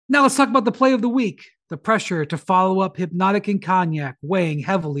Now let's talk about the play of the week. The pressure to follow up Hypnotic and Cognac weighing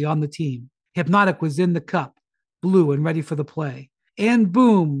heavily on the team. Hypnotic was in the cup, blue and ready for the play. And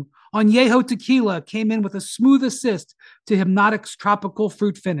boom, Añejo Tequila came in with a smooth assist to Hypnotic's tropical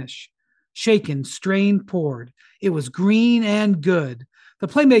fruit finish. Shaken, strained, poured. It was green and good. The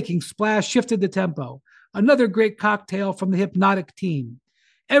playmaking splash shifted the tempo. Another great cocktail from the Hypnotic team.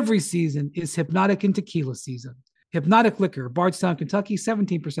 Every season is Hypnotic and Tequila season. Hypnotic Liquor, Bardstown, Kentucky,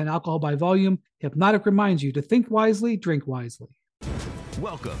 17% alcohol by volume. Hypnotic reminds you to think wisely, drink wisely.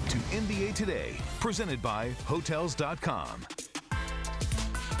 Welcome to NBA Today, presented by Hotels.com.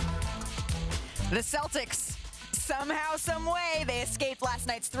 The Celtics, somehow, some way, they escaped last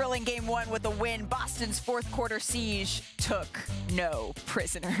night's thrilling Game 1 with a win. Boston's fourth quarter siege took no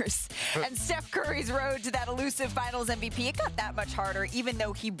prisoners. And Steph Curry's road to that elusive Finals MVP, it got that much harder, even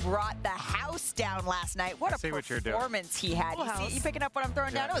though he brought the house down last night. What a performance he had. You picking up what I'm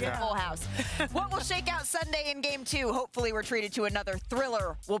throwing down? It was a full house. What will shake out Sunday in Game 2? Hopefully we're treated to another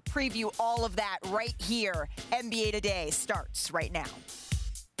thriller. We'll preview all of that right here. NBA Today starts right now.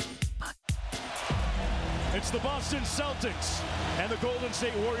 It's the Boston Celtics and the Golden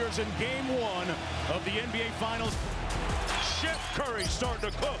State Warriors in Game 1 of the NBA Finals. Chef Curry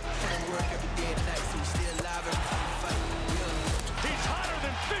starting to cook. He's hotter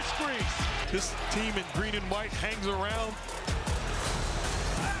than fish grease. This team in green and white hangs around.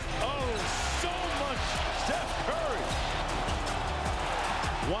 Oh, so much Steph Curry.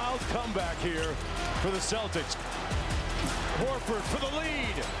 Wild comeback here for the Celtics. Horford for the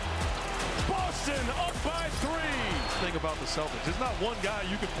lead. Boston up by 3. Thing about the Celtics, there's not one guy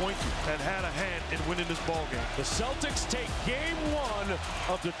you can point to that had a hand in winning this ball game. The Celtics take Game 1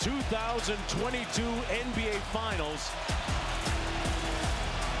 of the 2022 NBA Finals.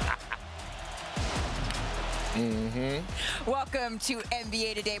 Welcome to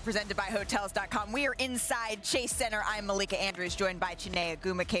NBA Today, presented by Hotels.com. We are inside Chase Center. I'm Malika Andrews, joined by Chiney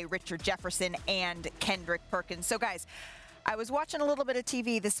Ogwumike, Richard Jefferson, and Kendrick Perkins. So, guys, I was watching a little bit of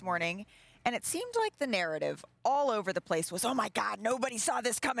TV this morning, and it seemed like the narrative all over the place was, oh, my God, nobody saw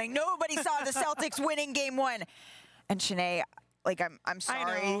this coming. Nobody saw the Celtics winning Game 1. And, Chiney, I'm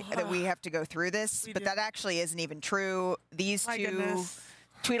sorry that we have to go through this, but that actually isn't even true. These two,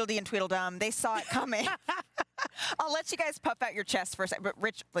 Tweedledee and Tweedledum, they saw it coming. I'll let you guys puff out your chest for a second, but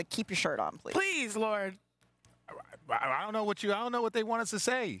Rich, keep your shirt on, please. Please, Lord. I don't know what they want us to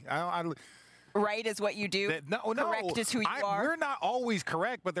say. Right is what you do. Correct is who you are. We're not always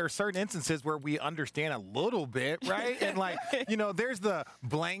correct, but there are certain instances where we understand a little bit, right? And there's the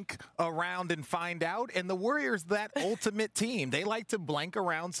blank around and find out. And the Warriors, that ultimate team, they like to blank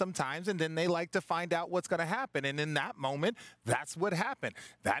around sometimes, and then they like to find out what's going to happen. And in that moment, that's what happened.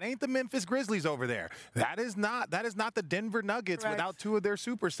 That ain't the Memphis Grizzlies over there. That is not the Denver Nuggets without two of their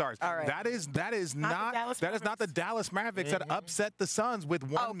superstars. All right. That is not the Dallas Mavericks that upset the Suns with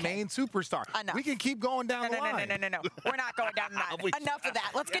one main superstar. Enough. We can keep going down the line. No. We're not going down the line. Enough of that.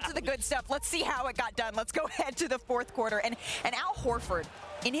 Let's get to the good stuff. Let's see how it got done. Let's go ahead to the fourth quarter. And Al Horford,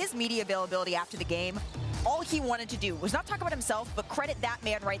 in his media availability after the game, all he wanted to do was not talk about himself, but credit that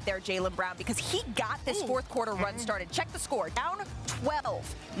man right there, Jaylen Brown, because he got this fourth quarter run started. Check the score. Down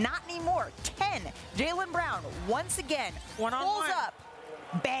 12. Not anymore. 10. Jaylen Brown, once again, pulls up.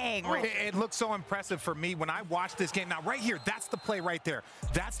 Bang. It looks so impressive for me when I watch this game. Now, right here, that's the play right there.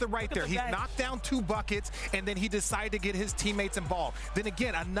 That's the right there. He's knocked down 2 buckets, and then he decided to get his teammates involved. Then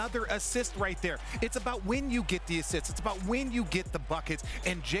again, another assist right there. It's about when you get the assists. It's about when you get the buckets.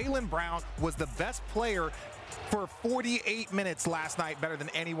 And Jaylen Brown was the best player for 48 minutes last night, better than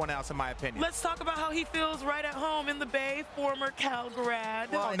anyone else, in my opinion. Let's talk about how he feels right at home in the Bay, former Cal grad.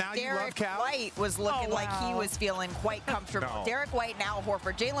 Well, now Derek you love Cal. White was looking like he was feeling quite comfortable. No. Derek White and Al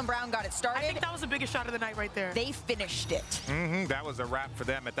Horford. Jaylen Brown got it started. I think that was the biggest shot of the night right there. They finished it. That was a wrap for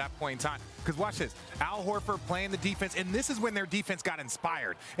them at that point in time. Because watch this. Al Horford playing the defense, and this is when their defense got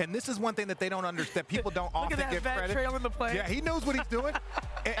inspired. And this is one thing that they don't understand. People don't often give credit. Trail in the play. Yeah, he knows what he's doing.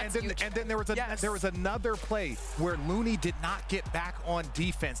 and then there was another play where Looney did not get back on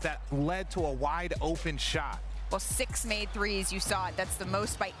defense that led to a wide open shot. Well, 6 made threes. You saw it. That's the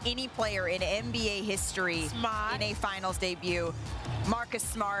most by any player in NBA history in a finals debut. Marcus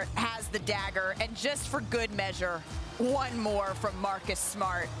Smart has the dagger. And just for good measure, one more from Marcus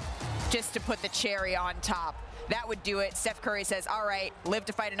Smart just to put the cherry on top. that would do it. Steph Curry says, all right, live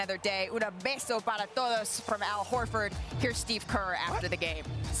to fight another day. Una beso para todos from Al Horford. Here's Steve Kerr after the game.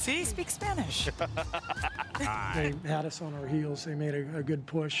 He speaks Spanish. They had us on our heels. They made a good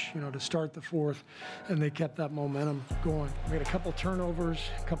push, to start the fourth, and they kept that momentum going. We had a couple turnovers,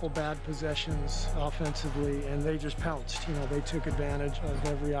 a couple bad possessions offensively, and they just pounced. They took advantage of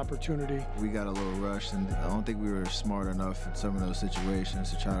every opportunity. We got a little rushed, and I don't think we were smart enough in some of those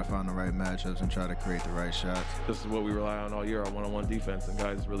situations to try to find the right matchups and try to create the right shots. This is what we rely on all year, our one-on-one defense, and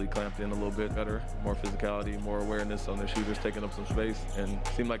guys really clamped in a little bit better, more physicality, more awareness on their shooters, taking up some space, and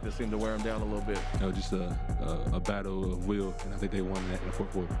seemed like they seemed to wear them down a little bit. Just a battle of will, and I think they won that in the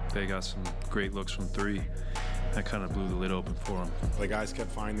fourth quarter. They got some great looks from three. That kind of blew the lid open for them. The guys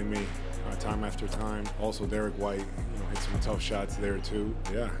kept finding me time after time. Also, Derek White, hit some tough shots there too.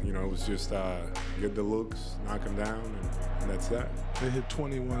 Yeah, it was just get the looks, knock them down, and that's that. They hit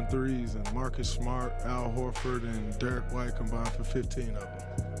 21 threes, and Marcus Smart, Al Horford, and Derek White combined for 15 of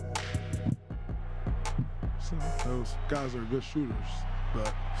them. So those guys are good shooters,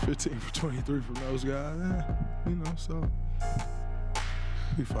 but 15 for 23 from those guys, so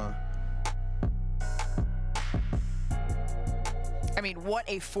be fine. I mean, what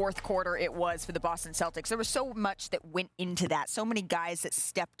a fourth quarter it was for the Boston Celtics. There was so much that went into that, so many guys that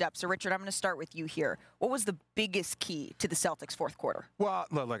stepped up. So, Richard, I'm going to start with you here. What was the biggest key to the Celtics' fourth quarter? Well,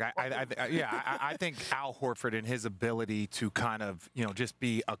 look, I think Al Horford and his ability to kind of, just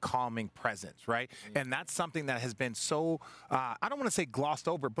be a calming presence, right? And that's something that has been so, I don't want to say glossed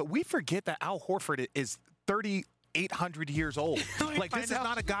over, but we forget that Al Horford is 800 years old. Like, this is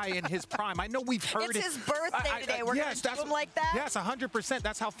not a guy in his prime. I know we've heard it's his birthday today. We're going to do him like that? Yes, 100%.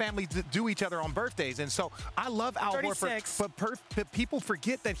 That's how families do each other on birthdays. And so I love Al 36. Horford, but people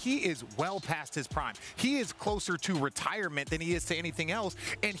forget that he is well past his prime. He is closer to retirement than he is to anything else.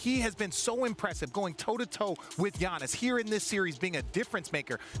 And he has been so impressive going toe-to-toe with Giannis here in this series, being a difference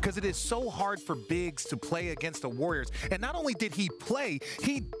maker, because it is so hard for bigs to play against the Warriors. And not only did he play,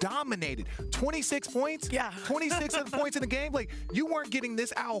 he dominated. 26 points? Yeah. 26 points in the game. Like, you weren't getting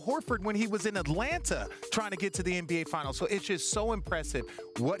this Al Horford when he was in Atlanta trying to get to the NBA Finals. So it's just so impressive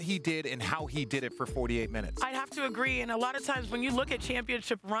what he did and how he did it for 48 minutes. I'd have to agree. And a lot of times when you look at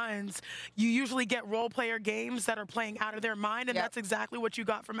championship runs, you usually get role player games that are playing out of their mind. And that's exactly what you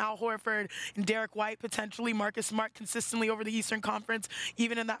got from Al Horford and Derek White, potentially Marcus Smart consistently over the Eastern Conference,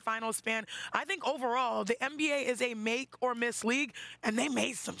 even in that final span. I think overall, the NBA is a make or miss league, and they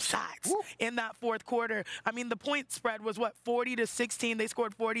made some shots in that fourth quarter. I mean, the point spread was 40-16. They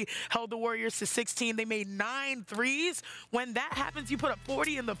scored 40, held the Warriors to 16. They made 9 threes. When that happens, you put up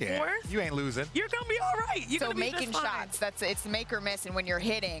 40 in the fourth. You ain't losing. You're gonna be all right. So making shots, it's make or miss, and when you're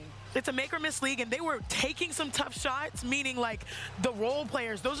hitting. It's a make or miss league, and they were taking some tough shots, meaning like the role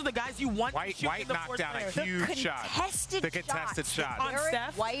players. Those are the guys you want to shoot White in the knocked fourth down player. a huge shot. The contested shot. On Derek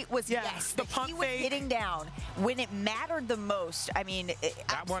Steph? White was, the pump he was fake. hitting down when it mattered the most. I mean,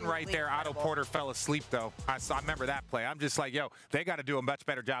 that one right there, incredible. Otto Porter fell asleep, though. I remember that play. I'm just like, they got to do a much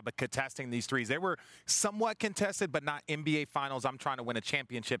better job of contesting these threes. They were somewhat contested, but not NBA Finals. I'm trying to win a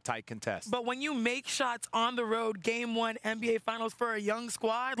championship-type contest. But when you make shots on the road, Game 1 NBA Finals for a young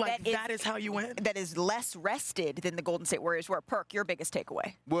squad, that is how you win. That is less rested than the Golden State Warriors were. Perk, your biggest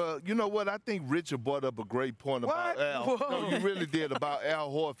takeaway? Well, you know what? I think Richard brought up a great point about Al. No, you really did, about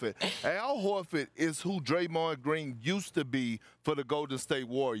Al Horford. Al Horford is who Draymond Green used to be for the Golden State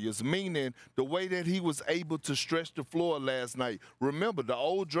Warriors, meaning the way that he was able to stretch the floor last night. Remember, the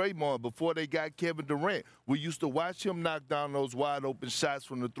old Draymond, before they got Kevin Durant, we used to watch him knock down those wide-open shots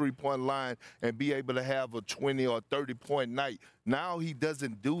from the three-point line and be able to have a 20 or 30-point night. Now he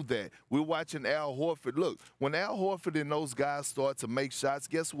doesn't do that. We're watching Al Horford. Look, when Al Horford and those guys start to make shots,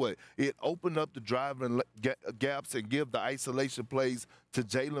 guess what? It opened up the driving gaps and give the isolation plays to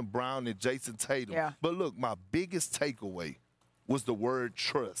Jaylen Brown and Jason Tatum. Yeah. But look, my biggest takeaway was the word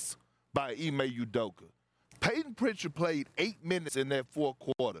trust by Ime Udoka. Peyton Pritchard played 8 minutes in that fourth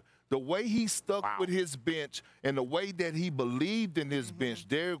quarter. The way he stuck with his bench and the way that he believed in his bench,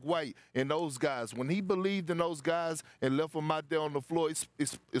 Derek White and those guys, when he believed in those guys and left them out there on the floor,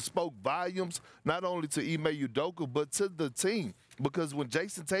 it spoke volumes not only to Ime Udoka but to the team. Because when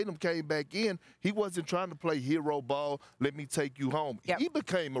Jason Tatum came back in, he wasn't trying to play hero ball, let me take you home. Yep. He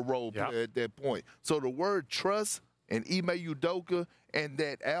became a role player at that point. So the word trust and Ime Udoka and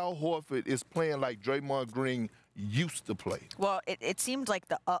that Al Horford is playing like Draymond Green used to play. Well, it seemed like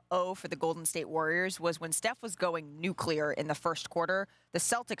the for the Golden State Warriors was when Steph was going nuclear in the first quarter, the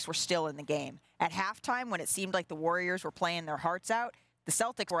Celtics were still in the game. At halftime, when it seemed like the Warriors were playing their hearts out, the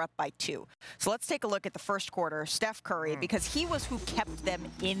Celtics were up by 2. So let's take a look at the first quarter. Steph Curry, because he was who kept them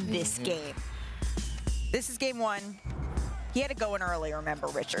in this game. This is game one. He had to go in early, remember,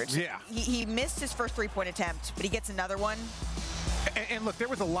 Richard? Yeah. He missed his first three-point attempt, but he gets another one. And look, there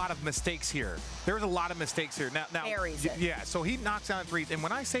was a lot of mistakes here. Now, Buries it. Yeah, so he knocks down threes. And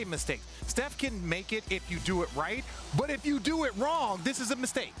when I say mistakes, Steph can make it if you do it right. But if you do it wrong, this is a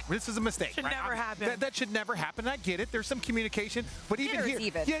mistake. Should never happen. That should never happen. I get it. There's some communication. But even here.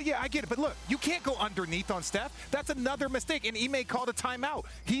 Yeah, I get it. But look, you can't go underneath on Steph. That's another mistake. And Ime called a timeout.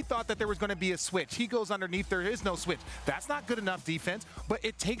 He thought that there was going to be a switch. He goes underneath. There is no switch. That's not good enough defense. But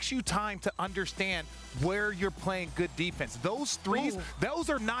it takes you time to understand where you're playing good defense. Those threes, those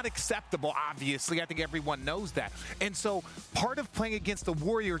are not acceptable, obviously. I think everyone knows that. And so part of playing against the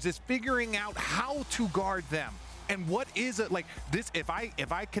Warriors is figuring out how to guard them. And what is it like this? If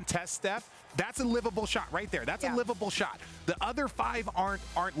I contest Steph, that's a livable shot right there. That's a livable shot. The other 5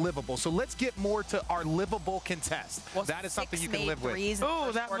 aren't livable. So let's get more to our livable contest. Well, that is something you can live with.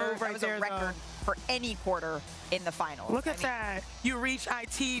 Oh, that move right was there, a record for any quarter in the finals. Look at that. You reach, I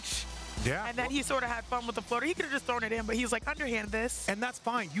teach. Yeah. And then he sort of had fun with the floater. He could have just thrown it in, but he was like, underhand this. And that's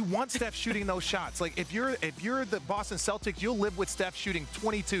fine. You want Steph shooting those shots. Like if you're the Boston Celtics, you'll live with Steph shooting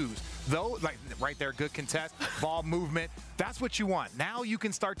 22s. Though, like right there, good contest, ball movement. That's what you want. Now you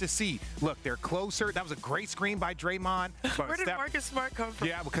can start to see. Look, they're closer. That was a great screen by Draymond. Where did Marcus Smart come from?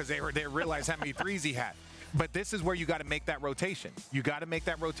 Yeah, because they realized how many threes he had. But this is where you got to make that rotation. You got to make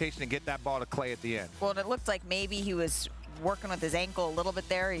that rotation and get that ball to Clay at the end. Well, and it looked like maybe he was working with his ankle a little bit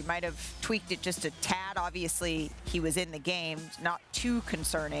there. He might have tweaked it just a tad. Obviously, he was in the game. Not too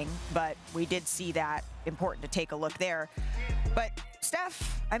concerning, but we did see that. Important to take a look there. But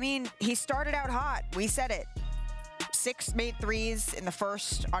Steph, I mean, he started out hot. We said it. 6 made threes in the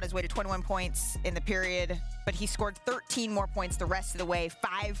first, on his way to 21 points in the period, but he scored 13 more points the rest of the way,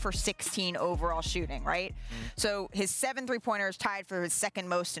 5 for 16 overall shooting, right? So his 7 3-pointers tied for his second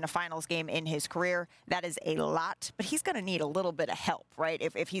most in a finals game in his career. That is a lot, but he's going to need a little bit of help, right,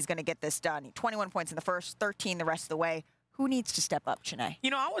 if he's going to get this done. 21 points in the first, 13 the rest of the way. Who needs to step up, Chiney? You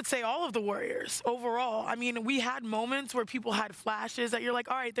know, I would say all of the Warriors overall. I mean, we had moments where people had flashes that you're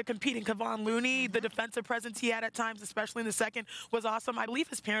like, all right, they're competing. Kevon Looney, the defensive presence he had at times, especially in the second, was awesome. I believe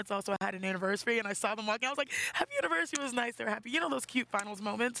his parents also had an anniversary, and I saw them walking. I was like, happy anniversary. It was nice. They're happy. You know, those cute finals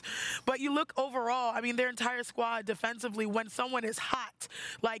moments. But you look overall, I mean, their entire squad defensively, when someone is hot,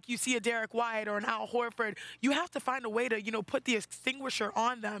 like you see a Derek White or an Al Horford, you have to find a way to, you know, put the extinguisher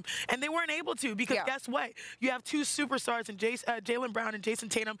on them. And they weren't able to because guess what? You have 2 superstars in Jaylen Brown and Jason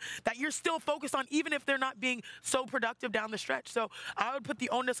Tatum that you're still focused on, even if they're not being so productive down the stretch. So I would put the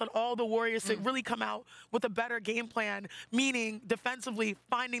onus on all the Warriors to really come out with a better game plan, meaning defensively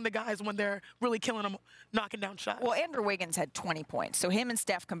finding the guys when they're really killing them, knocking down shots. Well, Andrew Wiggins had 20 points. So him and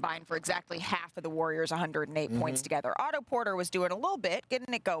Steph combined for exactly half of the Warriors' 108 points together. Otto Porter was doing a little bit,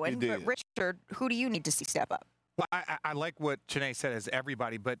 getting it going. But Richard, who do you need to see step up? Well, I like what Chiney said as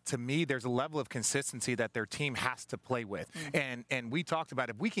everybody, but to me, there's a level of consistency that their team has to play with. And we talked about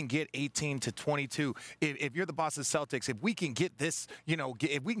if we can get 18 to 22, if you're the Boston Celtics, if we can get this, you know,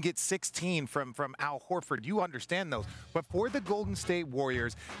 if we can get 16 from Al Horford, you understand those. But for the Golden State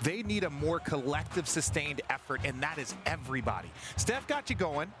Warriors, they need a more collective, sustained effort, and that is everybody. Steph got you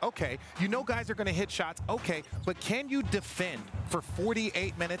going. Okay. You know guys are going to hit shots. Okay. But can you defend for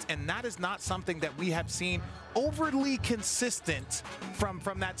 48 minutes? And that is not something that we have seen overly consistent from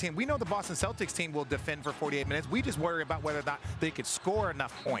that team. We know the Boston Celtics team will defend for 48 minutes. We just worry about whether or not they could score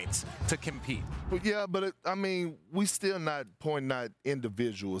enough points to compete. Well, yeah, but I mean, we still not pointing out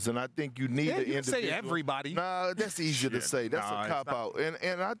individuals, and I think you need the individual. Say everybody. Nah, that's easier to say. That's a cop-out.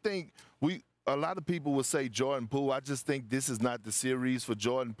 And I think a lot of people will say Jordan Poole. I just think this is not the series for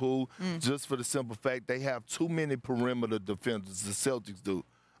Jordan Poole, just for the simple fact they have too many perimeter defenders, the Celtics do.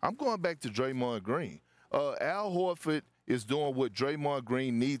 I'm going back to Draymond Green. Al Horford is doing what Draymond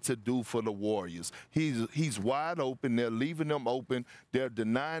Green needs to do for the Warriors. He's wide open. They're leaving them open. They're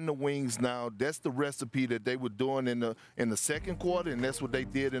denying the wings now. That's the recipe that they were doing in the second quarter, and that's what they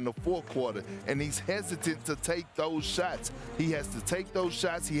did in the fourth quarter. And he's hesitant to take those shots. He has to take those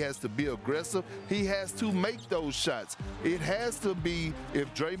shots. He has to be aggressive. He has to make those shots. It has to be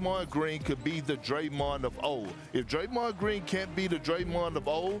if Draymond Green could be the Draymond of old. If Draymond Green can't be the Draymond of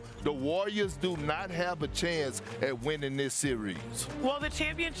old, the Warriors do not have a chance at winning in this series? Well, the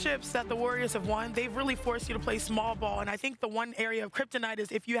championships that the Warriors have won, they've really forced you to play small ball. And I think the one area of kryptonite is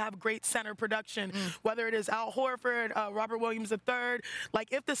if you have great center production, whether it is Al Horford, Robert Williams III.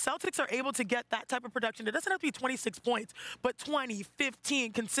 Like, if the Celtics are able to get that type of production, it doesn't have to be 26 points, but 20,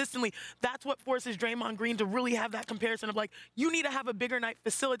 15 consistently. That's what forces Draymond Green to really have that comparison of, like, you need to have a bigger night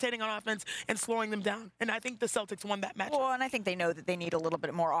facilitating on offense and slowing them down. And I think the Celtics won that match. Well, and I think they know that they need a little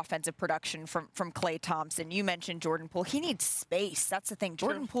bit more offensive production from Klay Thompson. You mentioned Jordan Poole. He needs space. That's the thing.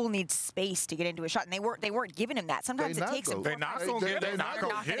 Jordan Poole needs space to get into a shot, and they weren't giving him that. Sometimes it takes him. They're not going to give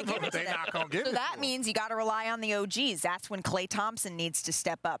him. So that means you got to rely on the OGs. That's when Klay Thompson needs to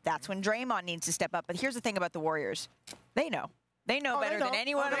step up. That's when Draymond needs to step up. But here's the thing about the Warriors. They know. They know better than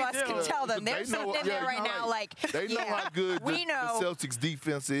any one of us can tell them. They're sitting in there right now like, they know how good the Celtics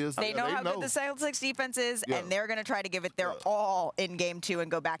defense is. They know how good the Celtics defense is, and they're going to try to give it their all in Game 2 and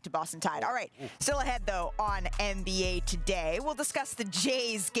go back to Boston Tide. All right, still ahead, though, on NBA Today. We'll discuss the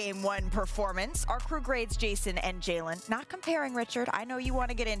Jays' Game 1 performance. Our crew grades Jason and Jalen. Not comparing, Richard. I know you want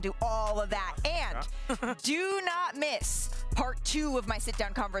to get into all of that. And do not miss part 2 of my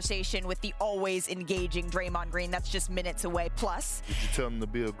sit-down conversation with the always engaging Draymond Green. That's just minutes away. Plus, did you tell him to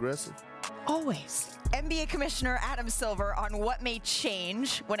be aggressive? Always. NBA Commissioner Adam Silver on what may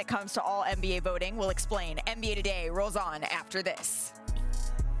change when it comes to all NBA voting. We'll explain. NBA Today rolls on after this.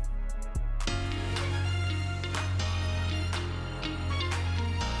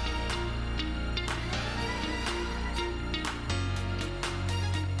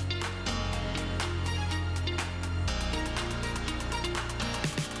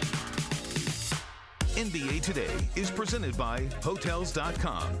 NBA Today is presented by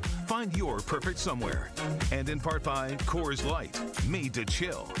Hotels.com. Find your perfect somewhere. And in part by Coors Light, made to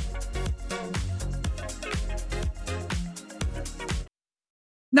chill.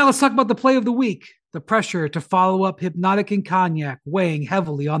 Now let's talk about the play of the week. The pressure to follow up Hypnotic and Cognac weighing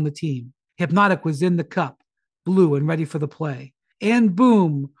heavily on the team. Hypnotic was in the cup, blue and ready for the play. And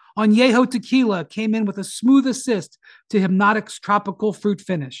boom, Añejo Tequila came in with a smooth assist to Hypnotic's tropical fruit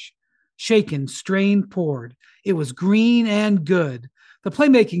finish. Shaken, strained, poured. It was green and good. The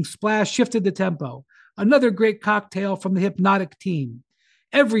playmaking splash shifted the tempo. Another great cocktail from the Hypnotic team.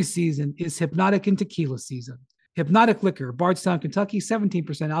 Every season is Hypnotic and Tequila season. Hypnotic Liquor, Bardstown, Kentucky,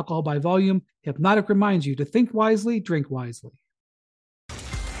 17% alcohol by volume. Hypnotic reminds you to think wisely, drink wisely.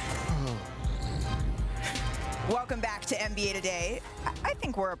 Welcome back to NBA Today. I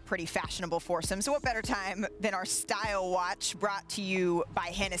think we're a pretty fashionable foursome, so what better time than our Style Watch brought to you by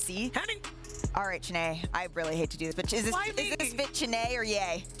Hennessy. All right, Chanae, I really hate to do this, but is this fit Chanae or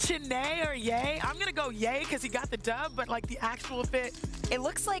yay? Chanae or yay? I'm going to go yay because he got the dub, but like the actual fit. It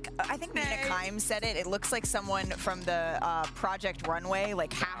looks like, I think Nina Kime said it, it looks like someone from the Project Runway,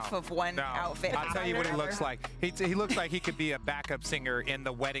 like half of one outfit. I'll tell you what he looks like. He looks like he could be a backup singer in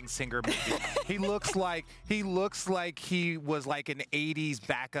the Wedding Singer movie. He looks like he was like an 80s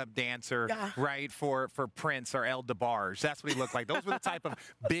backup dancer, right, for Prince or El DeBarge. That's what he looked like. Those were the type of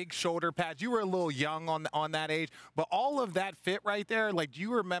big shoulder pads. You were a little young on that age, but all of that fit right there. Like, do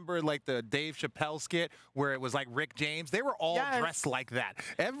you remember like the Dave Chappelle skit where it was like Rick James? They were all dressed like that.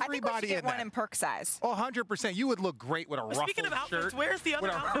 Everybody I think we should get one in perk size. Oh, 100%. You would look great with a ruffled shirt. Speaking of outfits, where's the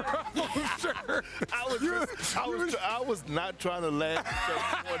other outfit? I was not trying to laugh.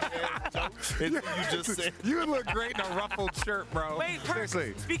 You just said you would look great in a ruffled shirt, bro. Wait,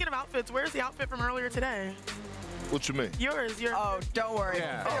 seriously. Speaking of outfits, where's the outfit from earlier today? What you mean? Yours. Oh, don't worry.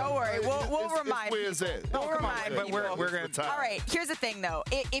 Yeah. Don't worry. We'll remind Where's that? We'll remind but we're going to All right, here's the thing, though.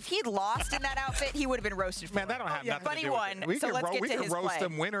 If he'd lost in that outfit, he would have been roasted for Man, that don't have nothing but to he do won, with it. so let's get to his play. We can roast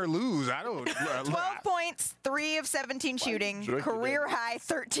him, win or lose. I don't. 12 points, 3 of 17 shooting, career high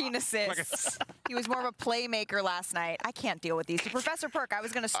 13 assists. He was more of a playmaker last night. I can't deal with these. So Professor Perk, I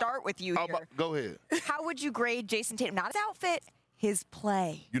was going to start with you here. Go ahead. How would you grade Jason Tatum? Not his outfit, his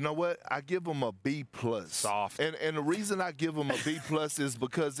play. You know what? I give him a B+. Soft. And the reason I give him a B+ is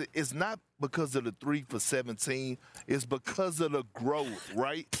because it's not because of the 3 for 17. It's because of the growth,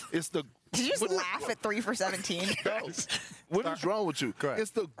 right? It's the Did you just laugh at 3 for 17? No. What is wrong with you? It's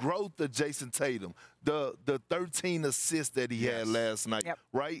the growth of Jason Tatum. The 13 assists that he had last night,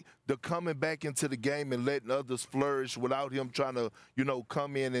 right? The coming back into the game and letting others flourish without him trying to,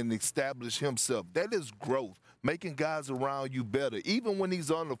 come in and establish himself. That is growth. Making guys around you better. Even when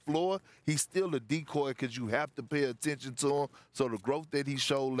he's on the floor, he's still a decoy because you have to pay attention to him. So the growth that he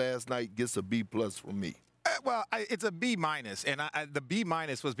showed last night gets a B+ from me. Well, it's a B-, and the B-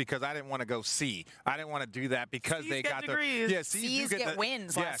 was because I didn't want to go C. I didn't want to do that because they got degrees. C's get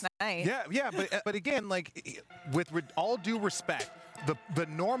wins last night. Yeah, but again, like with all due respect the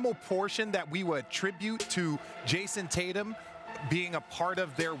normal portion that we would attribute to Jason Tatum being a part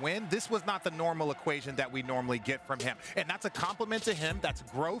of their win, this was not the normal equation that we normally get from him. And that's a compliment to him. That's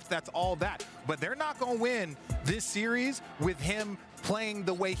growth. That's all that. But they're not going to win this series with him playing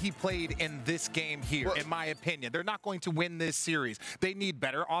the way he played in this game here, in my opinion. They're not going to win this series. They need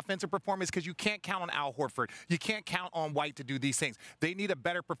better offensive performance because you can't count on Al Horford. You can't count on White to do these things. They need a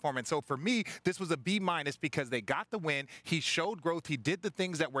better performance. So for me, this was a B- because they got the win. He showed growth. He did the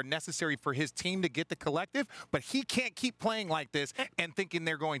things that were necessary for his team to get the collective, but he can't keep playing like this and thinking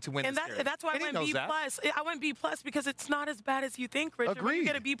they're going to win this series. And that's why I went B+. I went B+ because it's not as bad as you think, Richard. Agreed. When you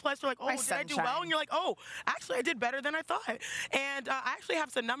get a B+, you're like, oh, did I do well? And you're like, oh, actually, I did better than I thought. And I actually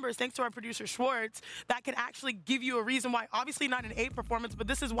have some numbers, thanks to our producer Schwartz, that can actually give you a reason why. Obviously not an A performance, but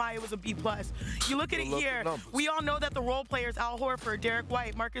this is why it was a B+. You look at it here, we all know that the role players, Al Horford, Derek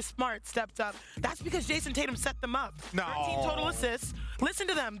White, Marcus Smart, stepped up. That's because Jason Tatum set them up. 13 total assists. Listen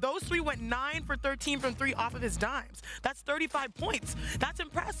to them. Those three went 9 for 13 from 3 off of his dimes. That's 35 points. That's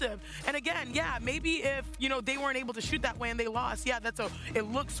impressive. And again, yeah, maybe if, they weren't able to shoot that way and they lost, yeah,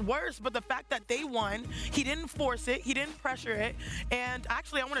 it looks worse. But the fact that they won, he didn't force it, he didn't pressure it. And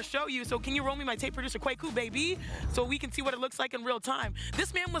actually, I want to show you. So can you roll me my tape producer, Kwaku, baby? So we can see what it looks like in real time.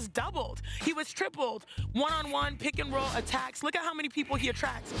 This man was doubled. He was tripled. One-on-one, pick-and-roll attacks. Look at how many people he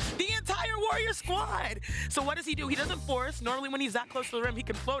attracts. The entire Warrior squad. So what does he do? He doesn't force. Normally when he's that close to the rim, he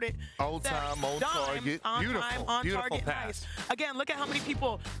can float it. On time, on target. On Beautiful, time, on beautiful target. pass. Nice. Again, look at how many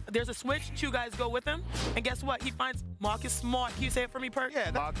people. There's a switch. 2 guys go with him. And guess what? He finds Marcus Smart. Can you say it for me, Perk? Yeah,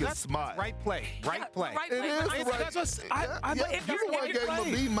 Marcus Smart. Right play. Right play. Right It play. is But right. You gave him a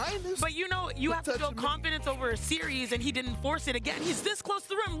B-. But you have to build confidence over a series, and he didn't force it. Again, he's this close to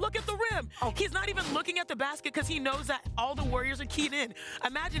the rim. Look at the rim. He's not even looking at the basket because he knows that all the Warriors are keyed in.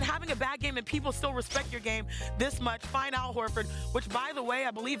 Imagine having a bad game and people still respect your game this much. Find Al Horford, which, by the way,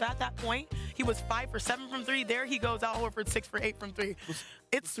 I believe at that point, he was 5 for 7 from 3. There he goes, Al Horford, 6 for 8 from 3.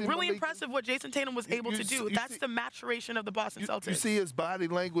 It's really impressive what Jason Tatum was able to do. That's the maturation of the Boston Celtics. You see his body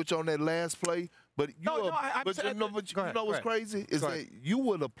language on that last play? But you know what's crazy is that you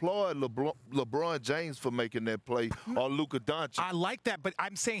would applaud LeBron James for making that play or Luka Doncic. I like that, but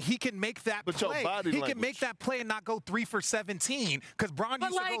I'm saying he can make that play. Your body he can make that play and not go 3 for 17 because Bron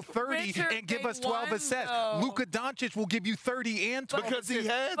used to go 30 Richard, and give us 12 assists. Luka Doncic will give you 30 and 12 because he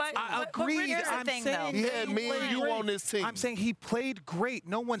had. I agree. I'm saying he had me and you on this team. I'm saying he played great.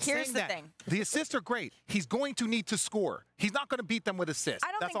 No one's saying that. The assists are great. He's going to need to score. He's not going to beat them with assists.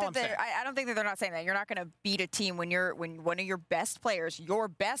 I don't think that they're not saying that. You're not going to beat a team when one of your best players, your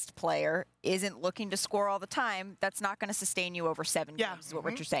best player, isn't looking to score all the time. That's not going to sustain you over 7 games, is what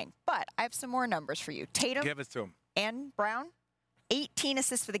Richard's saying. But I have some more numbers for you. Tatum give it to him. And Brown, 18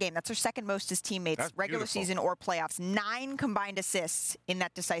 assists for the game. That's their second most as teammates, That's regular beautiful. season or playoffs. 9 combined assists in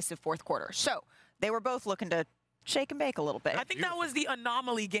that decisive fourth quarter. So they were both looking to shake and bake a little bit. I think that was the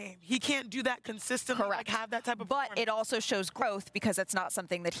anomaly game. He can't do that consistently. Correct. Like have that type of. But it also shows growth because it's not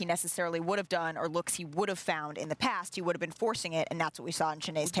something that he necessarily would have done or looks he would have found in the past. He would have been forcing it, and that's what we saw in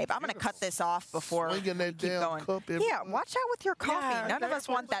Chiney's tape. I'm going to cut this off before we keep going. Yeah, watch out with your coffee. Yeah, None of us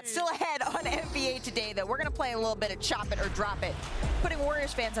want that. Still ahead on NBA Today, though. We're going to play a little bit of Chop It or Drop It, putting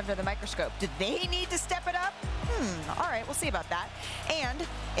Warriors fans under the microscope. Do they need to step it up? All right, we'll see about that. And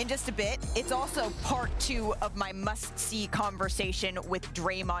in just a bit, it's also part 2 of my must-see conversation with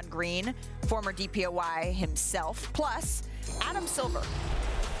Draymond Green, former DPOY himself, plus Adam Silver.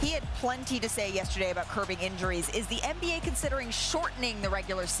 He had plenty to say yesterday about curbing injuries. Is the NBA considering shortening the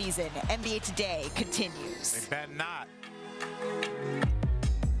regular season? NBA Today continues. They bet not.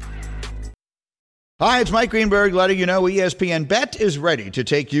 Hi, it's Mike Greenberg letting you know ESPN Bet is ready to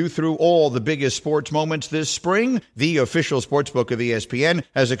take you through all the biggest sports moments this spring. The official sportsbook of ESPN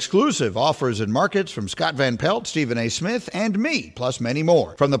has exclusive offers and markets from Scott Van Pelt, Stephen A. Smith, and me, plus many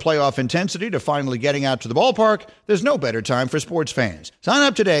more. From the playoff intensity to finally getting out to the ballpark, there's no better time for sports fans. Sign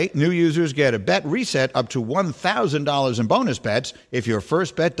up today. New users get a bet reset up to $1,000 in bonus bets if your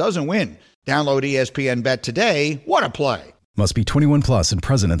first bet doesn't win. Download ESPN Bet today. What a play. Must be 21 plus and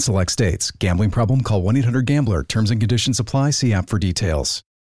present in select states. Gambling problem? Call 1-800-GAMBLER. Terms and conditions apply. See app for details.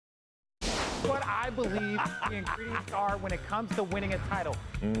 What I believe the ingredients are when it comes to winning a title.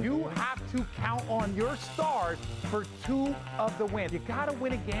 You have to count on your stars for 2 of the wins. You got to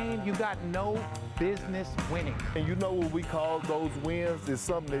win a game. You got no business winning. And you know what we call those wins? It's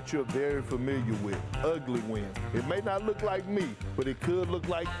something that you're very familiar with. Ugly wins. It may not look like me, but it could look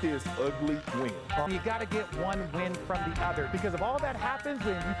like this ugly win. You got to get one win from the other. Because if all that happens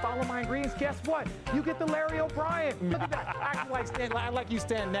when you follow my ingredients, guess what? You get the Larry O'Brien. Look at that. I like you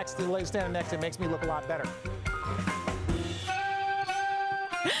standing next to it makes me look a lot better.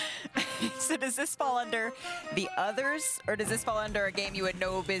 does this fall under the others, or does this fall under a game you had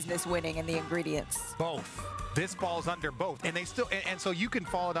no business winning in the ingredients? Both. This falls under both. And they still, and so you can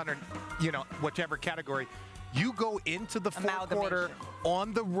fall it under, whichever category. You go into the fourth quarter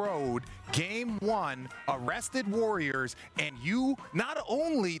on the road, game one, arrested Warriors, and you not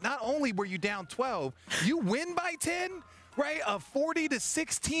only were you down 12, you win by 10, right? Of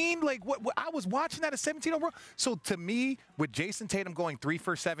 40-16. Like what I was watching that at 17 overall. So to me, with Jason Tatum going 3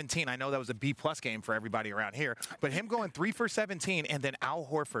 for 17, I know that was a B+ game for everybody around here, but him going 3 for 17, and then Al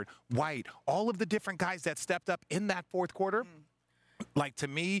Horford, White, all of the different guys that stepped up in that fourth quarter. Like, to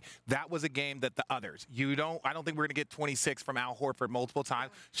me, that was a game that the others. I don't think we're going to get 26 from Al Horford multiple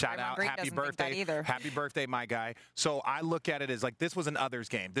times. Shout out, happy birthday. Happy birthday, my guy. So I look at it as like this was an others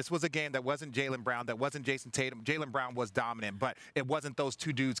game. This was a game that wasn't Jaylen Brown, that wasn't Jason Tatum. Jaylen Brown was dominant, but it wasn't those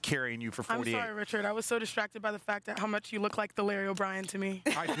two dudes carrying you for 48. I'm sorry, Richard. I was so distracted by the fact that how much you look like the Larry O'Brien to me.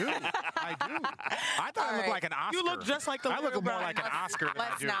 I do. I thought I looked like an Oscar. You look just like the Larry O'Brien. I look more O'Brien. like an Oscar than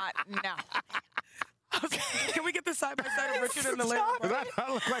I do. Let's not. No. Can we get the side-by-side of Richard and the Larry?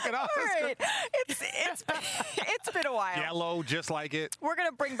 I look like an Oscar. All right. It's been a while. Yellow, just like it. We're going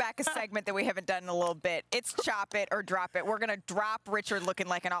to bring back a segment that we haven't done in a little bit. It's Chop It or Drop It. We're going to drop Richard looking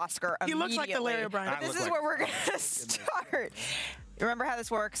like an Oscar immediately. He looks like the Larry O'Brien. But this is where we're going to start. Remember how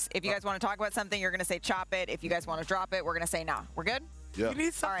this works? If you guys want to talk about something, you're going to say Chop It. If you guys want to drop it, we're going to say nah. We're good? Yeah. You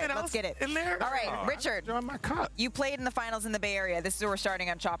need something else let's get it in there? All right, Richard, join my cup. You played in the finals in the Bay Area. This is where we're starting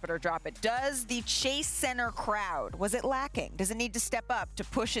on Chop It or Drop It. Does the Chase Center crowd, was it lacking? Does it need to step up to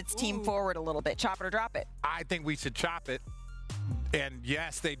push its team forward a little bit? Chop it or drop it? I think we should chop it. And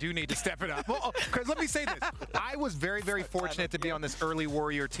yes, they do need to step it up. Well, because let me say this. I was very, very fortunate to be on this early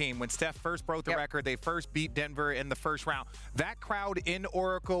Warrior team. When Steph first broke the record, they first beat Denver in the first round. That crowd in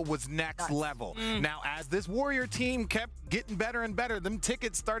Oracle was next level. Now, as this Warrior team kept getting better and better, them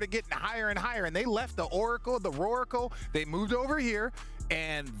tickets started getting higher and higher, and they left the Oracle, the Roracle. They moved over here.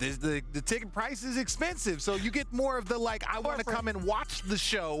 And the ticket price is expensive. So you get more of the, like, I want to come and watch the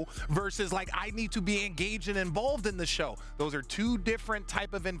show versus, like, I need to be engaged and involved in the show. Those are two different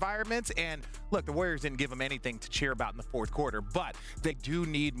type of environments. And, look, the Warriors didn't give them anything to cheer about in the fourth quarter. But they do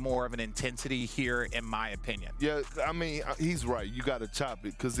need more of an intensity here, in my opinion. Yeah, I mean, he's right. You got to chop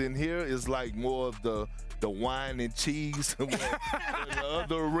it. Because in here is, like, more of the wine and cheese. In the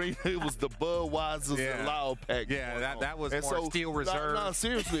other arena, it was the Budweisers and Loud Pack. Yeah, that was more Steel Reserve. No,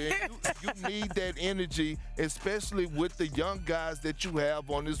 seriously, you need that energy, especially with the young guys that you have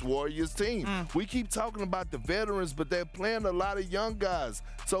on this Warriors team. We keep talking about the veterans, but they're playing a lot of young guys.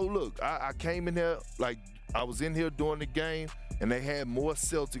 So, look, I came in here, like, I was in here during the game, and they had more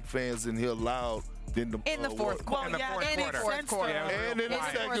Celtic fans in here loud than the in the fourth quarter. In the fourth quarter. And in the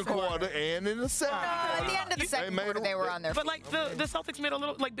second quarter. And in the second quarter. At the end of the second quarter, they were on their But, like, the Celtics made a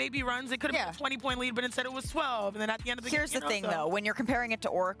little, like, baby runs. It could have been a 20-point lead, but instead it was 12. And then at the end of the game, Here's the thing, though. When you're comparing it to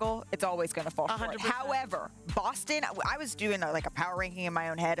Oracle, it's always going to fall short. 100%. However, Boston, I was doing, like, a power ranking in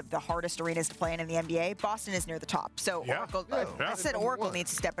my own head of the hardest arenas to play in the NBA. Boston is near the top. So, Oracle, I said Oracle needs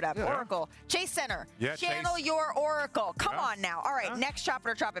to step it up. Oracle, Chase Center, channel your Oracle. Come on now. All right, next Chop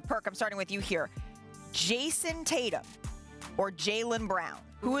It or Drop It. Perk, I'm starting with you here. Jason Tatum or Jaylen Brown?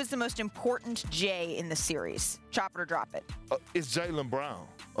 Who is the most important J in the series? Chop it or drop it? It's Jaylen Brown.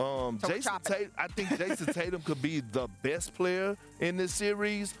 Jason Tatum, I think Jason Tatum could be the best player in this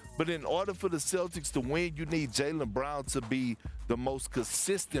series, but in order for the Celtics to win, you need Jaylen Brown to be the most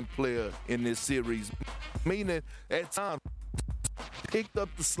consistent player in this series. Meaning, at times, picked up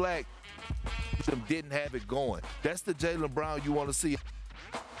the slack, didn't have it going. That's the Jaylen Brown you want to see.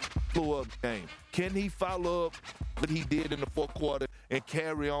 Follow-up game. Can he follow up what he did in the fourth quarter and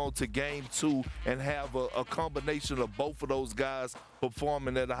carry on to game two and have a combination of both of those guys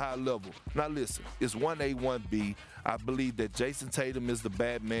performing at a high level? Now listen, it's 1A, 1B. I believe that Jason Tatum is the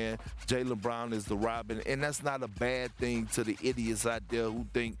Batman, Jaylen Brown is the Robin, and that's not a bad thing to the idiots out there who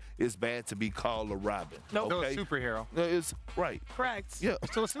think it's bad to be called a Robin. No, okay? No, superhero. No, it's right. Correct. Yeah.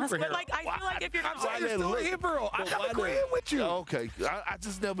 So a superhero. But, like, I feel like if you're I'm saying still a hero. I'm not agreeing with you. Okay. I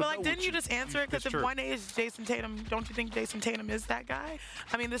just never But, like, know didn't you just answer it? Because if 1A is Jason Tatum, don't you think Jason Tatum is that guy?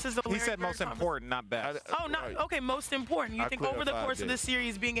 I mean, this is the He said most important, not best. Oh, not okay. Most important. You think over the course of the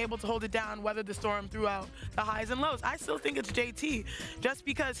series, being able to hold it down, weather the storm throughout the highs and lows? I still think it's JT, just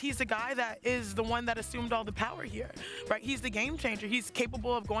because he's the guy that is the one that assumed all the power here, right? He's the game changer. He's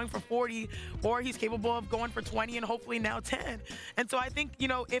capable of going for 40, or he's capable of going for 20, and hopefully now 10. And so I think, you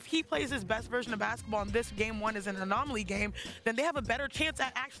know, if he plays his best version of basketball, and this game one is an anomaly game, then they have a better chance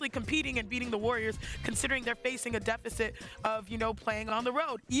at actually competing and beating the Warriors, considering they're facing a deficit of, you know, playing on the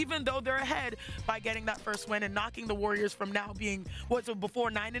road, even though they're ahead by getting that first win and knocking the Warriors from now being before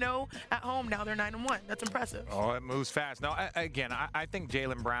 9-0 at home. Now they're 9-1. That's impressive. Oh, it moves fast. No, I think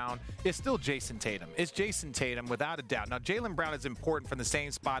Jaylen Brown is still Jason Tatum. It's Jason Tatum without a doubt. Now, Jaylen Brown is important from the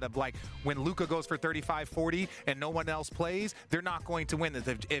same spot of like when Luka goes for 35-40 and no one else plays, they're not going to win.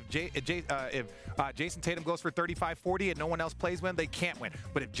 If Jason Tatum goes for 35-40 and no one else plays with him, they can't win.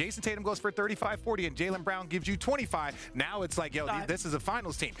 But if Jason Tatum goes for 35-40 and Jaylen Brown gives you 25, now it's like, yo, this is a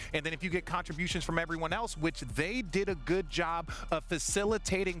finals team. And then if you get contributions from everyone else, which they did a good job of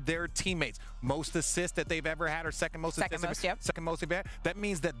facilitating their teammates. Most assists that they've ever had, or second most assists. Second most they've had. That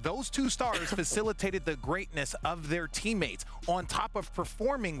means that those two stars facilitated the greatness of their teammates on top of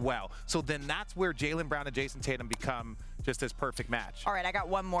performing well. So then that's where Jaylen Brown and Jason Tatum become just this perfect match. All right, I got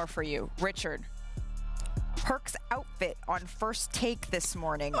one more for you. Richard. Perk's outfit on First Take this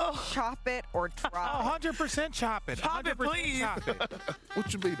morning. Chop it or drop 100% chop it. Chop it, please. Chop it.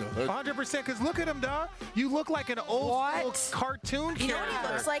 What you mean? 100%, because look at him, dog. You look like an old school cartoon character. You know what he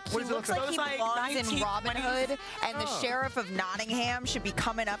looks like? He looks like he belongs in Robin Hood, and the sheriff of Nottingham should be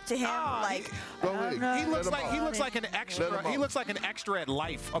coming up to him like. He looks like an extra. He looks like an extra at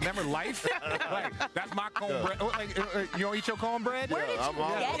Life. Oh, remember Life? Like, that's my cornbread. You don't eat your cornbread? Where did you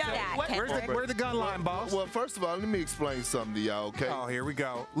get that? Where's the gun line, boss? Well, first of all, let me explain something to y'all, okay? Oh, here we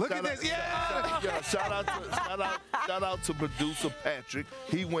go. Look at this. Yeah. Shout out to producer Patrick.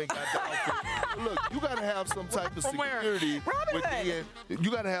 He went got down. Look, you got to have some type of security.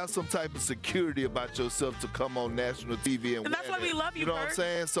 You got to have some type of security about yourself to come on national TV and that's why we love you, You know what I'm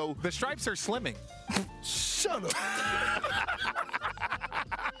saying? So the stripes are slimming. Shut up.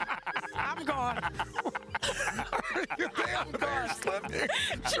 I'm gone. You're damn gone. Slimming.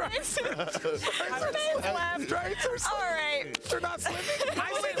 Stripes All right. They're not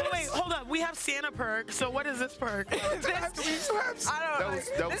slimming. Wait. Hold up. We have Santa Perk. So what is this perk? I don't know.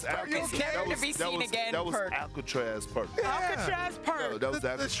 This perk is never to be seen again. That was Alcatraz Perk. Alcatraz Perk. No, that was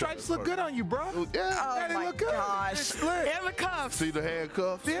the stripes look good on you, bro. Yeah. Oh my gosh. And the cuffs. See the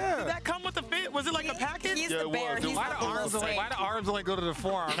handcuffs? Yeah. Did that come with the fit? Was it like a package? He's the bear. He's Why the arms only go to the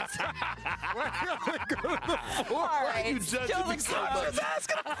forearms? All right. Still the coach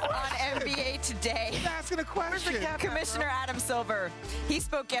on NBA Today. He's asking a question. Commissioner Adam Silver, he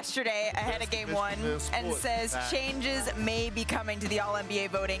spoke yesterday ahead of Game 1 and says changes may be coming to the All-NBA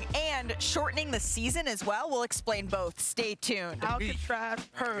voting and shortening the season as well. We'll explain both. Stay tuned. Alcatraz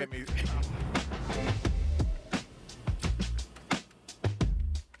Perk.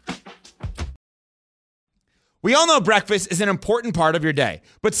 We all know breakfast is an important part of your day,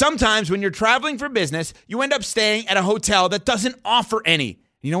 but sometimes when you're traveling for business, you end up staying at a hotel that doesn't offer any.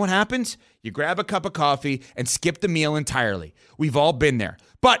 You know what happens? You grab a cup of coffee and skip the meal entirely. We've all been there.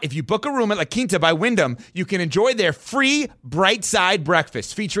 But if you book a room at La Quinta by Wyndham, you can enjoy their free Bright Side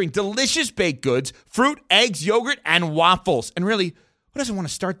breakfast featuring delicious baked goods, fruit, eggs, yogurt, and waffles. And really, who doesn't want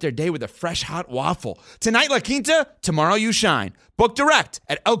to start their day with a fresh hot waffle? Tonight, La Quinta, tomorrow you shine. Book direct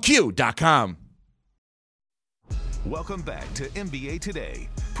at lq.com. Welcome back to NBA Today,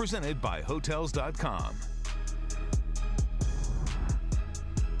 presented by Hotels.com.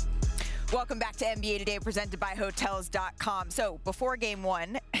 Welcome back to NBA Today, presented by Hotels.com. So before Game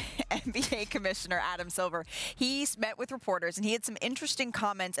 1, NBA Commissioner Adam Silver, he met with reporters and he had some interesting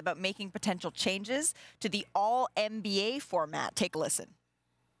comments about making potential changes to the All-NBA format. Take a listen.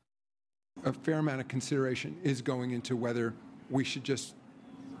 A fair amount of consideration is going into whether we should just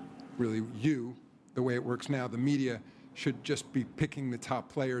really the way it works now, the media should just be picking the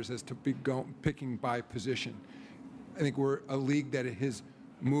top players as to be picking by position. I think we're a league that has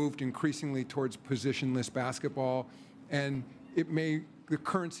moved increasingly towards positionless basketball, and the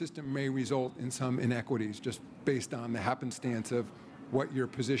current system may result in some inequities just based on the happenstance of what your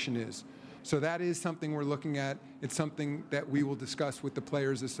position is. So that is something we're looking at. It's something that we will discuss with the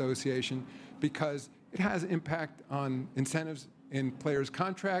Players Association because it has impact on incentives in players'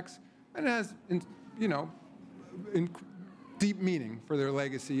 contracts, and it has in deep meaning for their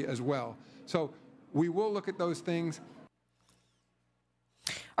legacy as well. So we will look at those things.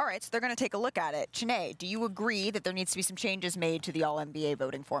 All right, so they're going to take a look at it. Chiney, do you agree that there needs to be some changes made to the All-NBA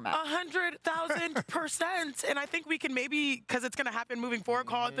voting format? 100,000%. And I think we can maybe, because it's going to happen moving forward,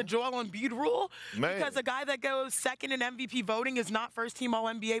 call it the Joel Embiid rule. Because a guy that goes second in MVP voting is not first-team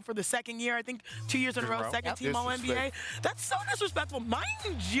All-NBA for the second year. I think 2 years in a row, second-team All-NBA. That's so disrespectful. Mind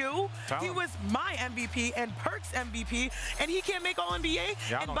you, he was my MVP and Perk's MVP, and he can't make All-NBA.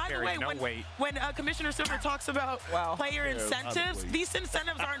 And by the way, when Commissioner Silver talks about player incentives, these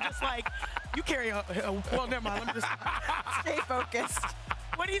incentives aren't just like, you carry well, never mind. Let me just stay focused.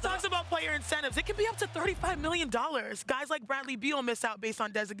 When he talks about player incentives, it can be up to $35 million. Guys like Bradley Beal miss out based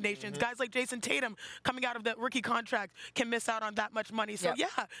on designations. Guys like Jason Tatum coming out of the rookie contract can miss out on that much money. So, yeah,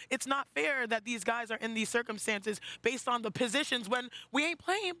 it's not fair that these guys are in these circumstances based on the positions when we ain't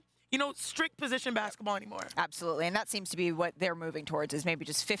playing, strict position basketball anymore. Absolutely. And that seems to be what they're moving towards, is maybe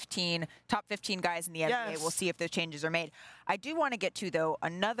just top 15 guys in the NBA. Yes. We'll see if those changes are made. I do want to get to, though,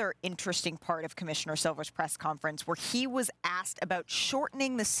 another interesting part of Commissioner Silver's press conference where he was asked about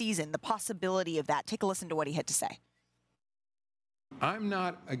shortening the season, the possibility of that. Take a listen to what he had to say. I'm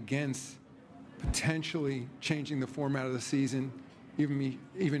not against potentially changing the format of the season,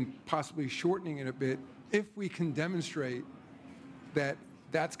 even possibly shortening it a bit, if we can demonstrate that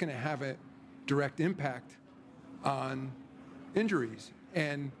that's going to have a direct impact on injuries.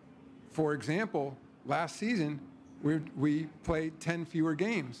 And for example, last season, we played 10 fewer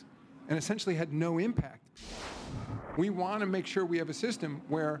games and essentially had no impact. We want to make sure we have a system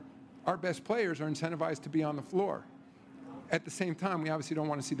where our best players are incentivized to be on the floor. At the same time, we obviously don't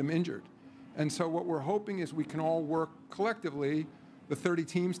want to see them injured. And so what we're hoping is we can all work collectively, the 30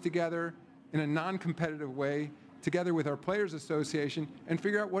 teams together in a non-competitive way, together with our Players Association, and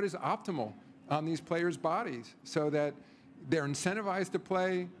figure out what is optimal on these players' bodies so that they're incentivized to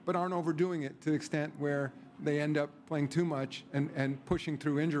play but aren't overdoing it to the extent where they end up playing too much and pushing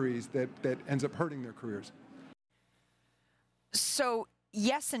through injuries that ends up hurting their careers. So,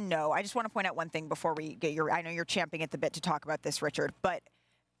 yes and no. I just want to point out one thing before we get I know you're champing at the bit to talk about this, Richard, but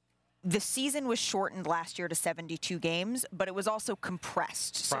the season was shortened last year to 72 games, but it was also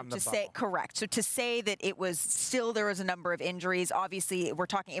compressed. So From the to say, correct. So to say that it was still, there was a number of injuries, obviously if we're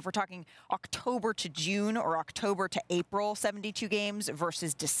talking October to June or October to April 72 games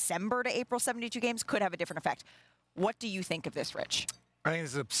versus December to April 72 games could have a different effect. What do you think of this, Rich? I think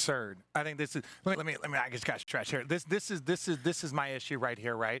this is absurd. I think this is, let me, I just got to stretch here. This is my issue right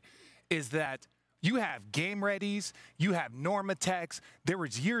here, right? Is that you have game readies, you have Normatex. There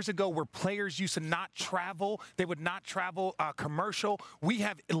was years ago where players used to not travel. They would not travel commercial. We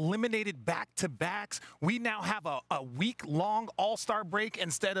have eliminated back-to-backs. We now have a week-long all-star break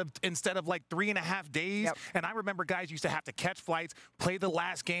instead of like 3.5 days. Yep. And I remember guys used to have to catch flights, play the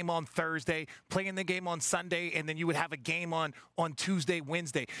last game on Thursday, play in the game on Sunday, and then you would have a game on Tuesday,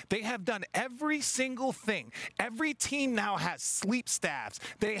 Wednesday. They have done every single thing. Every team now has sleep staffs.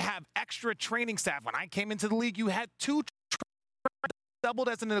 They have extra training staff. When I came into the league, you had 2 doubled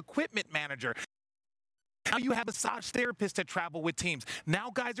as an equipment manager. Now you have a massage therapist that travel with teams.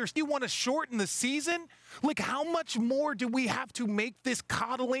 Now guys you want to shorten the season? Like, how much more do we have to make this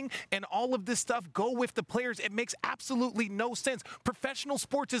coddling and all of this stuff go with the players? It makes absolutely no sense. Professional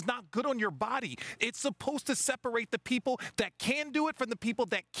sports is not good on your body. It's supposed to separate the people that can do it from the people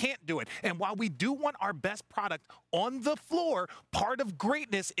that can't do it. And while we do want our best product on the floor, part of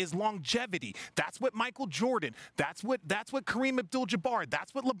greatness is longevity. That's what Michael Jordan, that's what Kareem Abdul-Jabbar,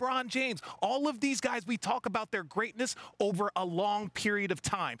 that's what LeBron James, all of these guys, we talk about their greatness over a long period of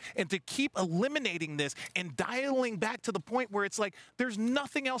time. And to keep eliminating this and dialing back to the point where it's like there's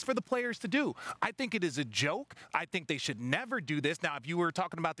nothing else for the players to do, I think it is a joke. I think they should never do this. Now, if you were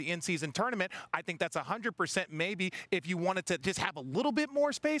talking about the in-season tournament, I think that's 100% maybe if you wanted to just have a little bit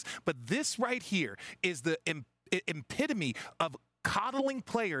more space. But this right here is the epitome of coddling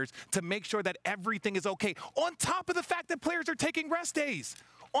players to make sure that everything is okay, on top of the fact that players are taking rest days.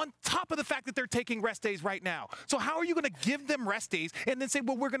 On top of the fact that they're taking rest days right now. So how are you going to give them rest days and then say,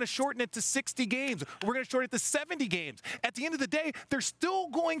 well, we're going to shorten it to 60 games. We're going to shorten it to 70 games. At the end of the day, they're still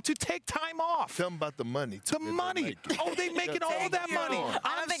going to take time off. Tell them about the money. The money. Oh, they making all that money.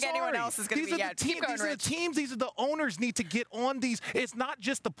 I don't think anyone else is going to be. These are the teams. These are the owners need to get on these. It's not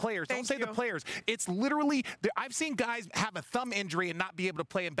just the players. Don't say the players. It's literally, I've seen guys have a thumb injury and not be able to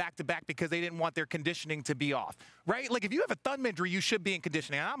play in back-to-back because they didn't want their conditioning to be off, right? Like if you have a thumb injury, you should be in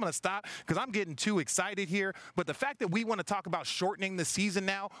conditioning. And I'm going to stop because I'm getting too excited here. But the fact that we want to talk about shortening the season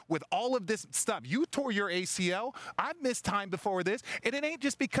now with all of this stuff, you tore your ACL. I've missed time before this. And it ain't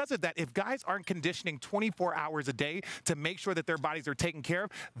just because of that. If guys aren't conditioning 24 hours a day to make sure that their bodies are taken care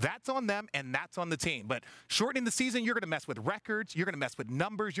of, that's on them and that's on the team. But shortening the season, you're going to mess with records. You're going to mess with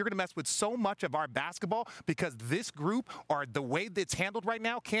numbers. You're going to mess with so much of our basketball because this group or the way that's handled right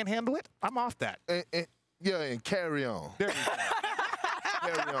now can't handle it. I'm off that. And carry on. There we go.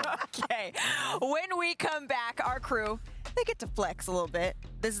 Carry on. Okay. When we come back, our crew, they get to flex a little bit.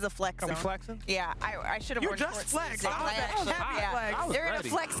 This is a flex zone. Are we flexing? Yeah, I should have worn shorts. Flex. They're going to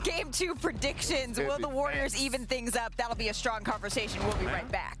flex Game 2 predictions. Will the Warriors even things up? That'll be a strong conversation. We'll be right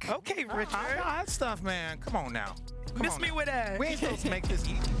back. Okay, Richard. That stuff, man. Come on now. Miss me with that. We ain't supposed to make this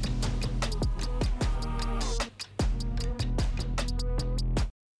easy.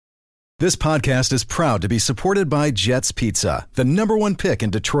 This podcast is proud to be supported by Jets Pizza, the #1 pick in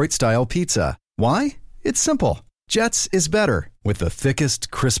Detroit-style pizza. Why? It's simple. Jets is better. With the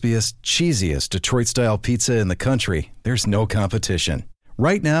thickest, crispiest, cheesiest Detroit-style pizza in the country, there's no competition.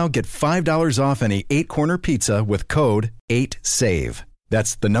 Right now, get $5 off any 8-corner pizza with code 8SAVE.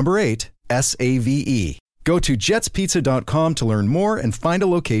 That's the number 8, S-A-V-E. Go to jetspizza.com to learn more and find a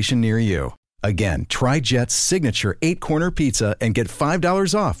location near you. Again, try Jet's signature 8-corner pizza and get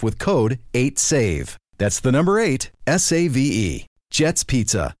 $5 off with code 8SAVE. That's the number 8, S-A-V-E. Jet's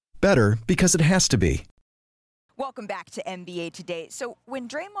Pizza. Better because it has to be. Welcome back to NBA Today. So when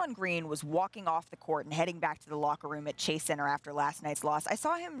Draymond Green was walking off the court and heading back to the locker room at Chase Center after last night's loss, I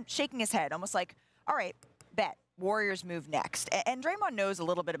saw him shaking his head, almost like, all right, bet, Warriors move next. And Draymond knows a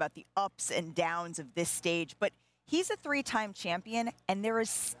little bit about the ups and downs of this stage, but he's a 3-time champion, and there is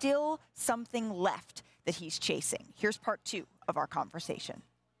still something left that he's chasing. Here's part 2 of our conversation.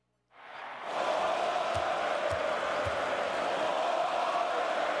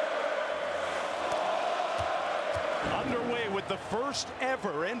 Underway with the first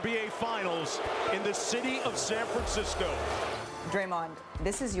ever NBA Finals in the city of San Francisco. Draymond,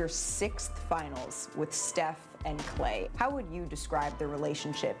 this is your 6th finals with Steph and Klay. How would you describe the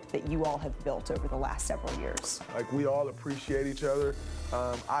relationship that you all have built over the last several years? Like, we all appreciate each other.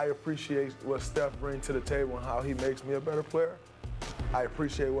 I appreciate what Steph brings to the table and how he makes me a better player. I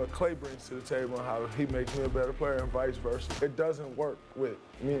appreciate what Klay brings to the table and how he makes me a better player, and vice versa. It doesn't work with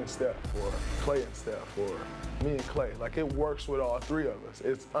me and Steph, or Klay and Steph, or me and Klay. Like, it works with all 3 of us.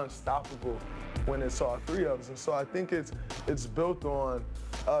 It's unstoppable when it's all 3 of us. And so I think it's built on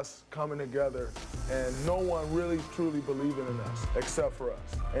us coming together and no one really truly believing in us except for us.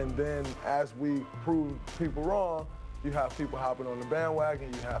 And then as we prove people wrong, you have people hopping on the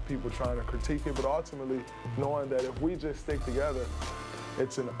bandwagon, you have people trying to critique it, but ultimately knowing that if we just stick together,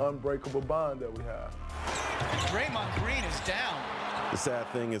 it's an unbreakable bond that we have. Draymond Green is down. The sad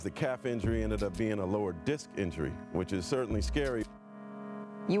thing is the calf injury ended up being a lower disc injury, which is certainly scary.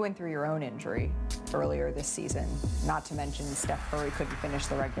 You went through your own injury earlier this season, not to mention Steph Curry couldn't finish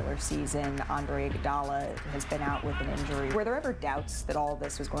the regular season. Andre Iguodala has been out with an injury. Were there ever doubts that all of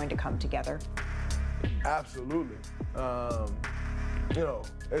this was going to come together? Absolutely. You know,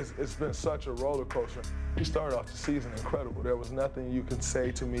 it's been such a roller coaster. We started off the season incredible. There was nothing you could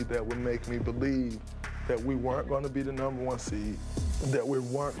say to me that would make me believe that we weren't going to be the #1 seed, that we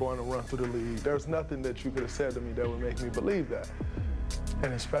weren't going to run through the league. There's nothing that you could have said to me that would make me believe that.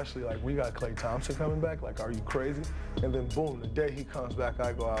 And especially, like, we got Klay Thompson coming back. Like, are you crazy? And then, boom, the day he comes back,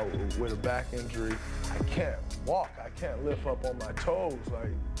 I go out with a back injury. I can't walk. I can't lift up on my toes. Like,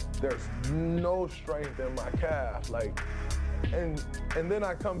 there's no strength in my calf. Like, and then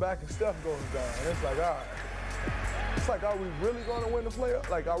I come back and Steph goes down. And it's like, all right. It's like, are we really going to win the playoff?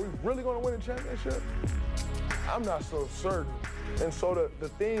 Like, are we really going to win the championship? I'm not so certain. And so the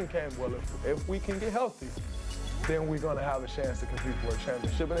theme came, well, if we can get healthy, then we're going to have a chance to compete for a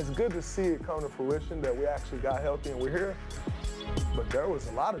championship. And it's good to see it come to fruition that we actually got healthy and we're here. But there was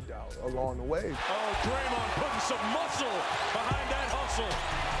a lot of doubt along the way. Oh, Draymond putting some muscle behind that hustle.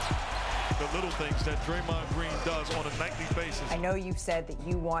 The little things that Draymond Green does on a nightly basis. I know you've said that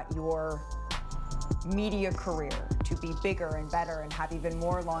you want your media career to be bigger and better and have even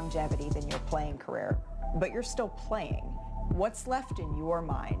more longevity than your playing career, but you're still playing. What's left in your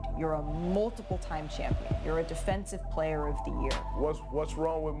mind? You're a multiple-time champion. You're a defensive player of the year. What's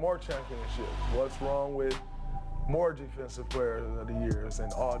wrong with more championships? What's wrong with more defensive players of the years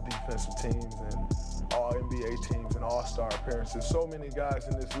and all defensive teams and all NBA teams and all-star appearances? So many guys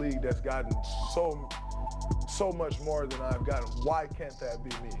in this league that's gotten so much more than I've gotten. Why can't that be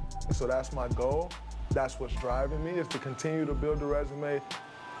me? And so that's my goal. That's what's driving me, is to continue to build the resume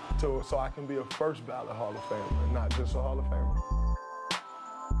so I can be a first ballot Hall of Famer, not just a Hall of Famer.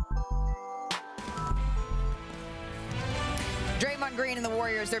 Draymond Green and the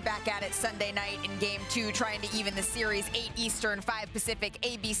Warriors, they're back at it Sunday night in Game 2, trying to even the series. 8 Eastern, 5 Pacific,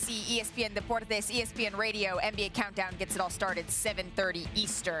 ABC, ESPN Deportes, ESPN Radio. NBA Countdown gets it all started 7:30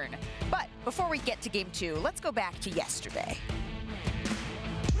 Eastern. But before we get to Game 2, let's go back to yesterday.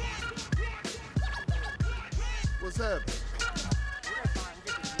 What's happening?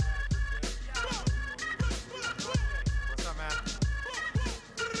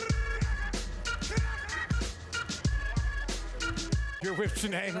 You're with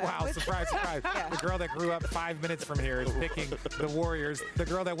Janae? Wow, surprise, surprise. Yeah. The girl that grew up 5 minutes from here is picking the Warriors. The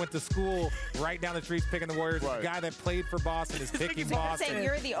girl that went to school right down the street is picking the Warriors. Right. The guy that played for Boston is picking So you're Boston. saying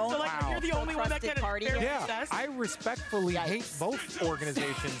you're the only, you're the only one that can party. Yeah, I respectfully hate both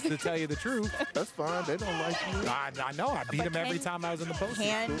organizations, to tell you the truth. That's fine. They don't like you. I know. I beat them every time I was in the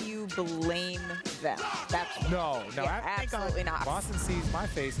postseason. Can you blame them? That's No, Yeah, absolutely not. Boston sees my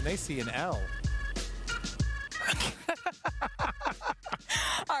face and they see an L.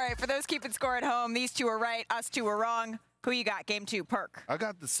 All right, for those keeping score at home, these two are right, us two are wrong. Who you got? Game 2, Perk. I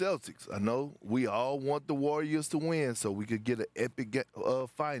got the Celtics. I know we all want the Warriors to win so we could get an epic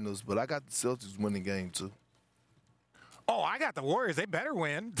finals, but I got the Celtics winning Game 2. Oh, I got the Warriors. They better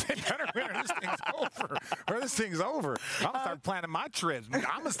win. They better win or this thing's over. Or this thing's over. I'm going to start planning my trips. I'm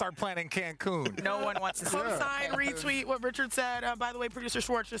going to start planning Cancun. No one wants to see Sign, retweet what Richard said. By the way, producer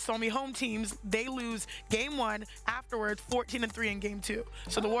Schwartz just told me home teams, they lose Game 1, afterwards 14-3 in Game 2.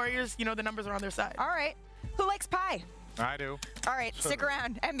 So the Warriors, the numbers are on their side. All right. Who likes pie? I do. All right, stick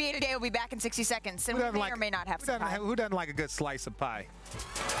around. NBA Today will be back in 60 seconds. And we may or may not have some pie. Who doesn't like a good slice of pie?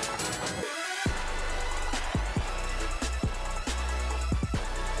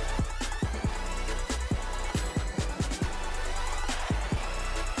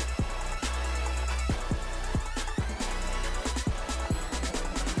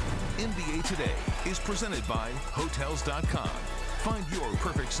 NBA Today is presented by Hotels.com. Find your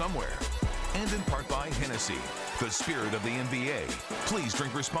perfect somewhere. And in part by Hennessy, the spirit of the NBA. Please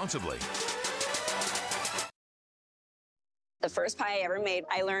drink responsibly. The first pie I ever made,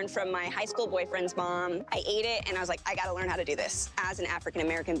 I learned from my high school boyfriend's mom. I ate it and I was like, I gotta learn how to do this. As an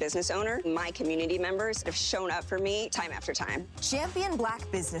African-American business owner, my community members have shown up for me time after time. Champion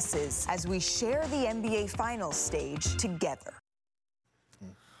Black businesses as we share the NBA Finals stage together.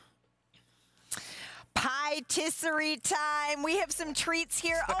 Pie-tisserie time. We have some treats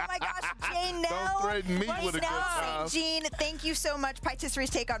here. Oh my gosh, Jane Nell. Don't threaten me with a good time. Jean, thank you so much.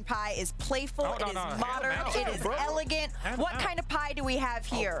 Pie-tisserie's take on pie is playful, it is modern, it is elegant. What kind of pie do we have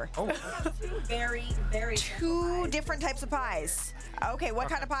here? Very Two different types of pies. Okay, what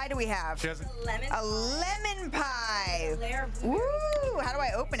kind of pie do we have? A lemon pie. Ooh, how do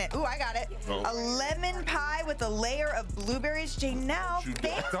I open it? Ooh, I got it. A lemon pie with a layer of blueberries. Jane Nell,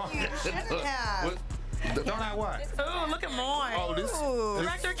 thank you. Shouldn't have. Don't I what? Oh, look at mine. Oh, this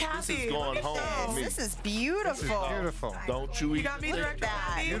Director Kathy. This is going home with me. This is beautiful. This is beautiful. Don't you eat. You got me, Director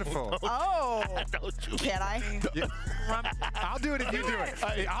Kathy. Beautiful. Oh. Don't you Can I? I'll do it if you do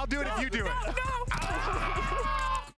it. I'll do it if you do it. No.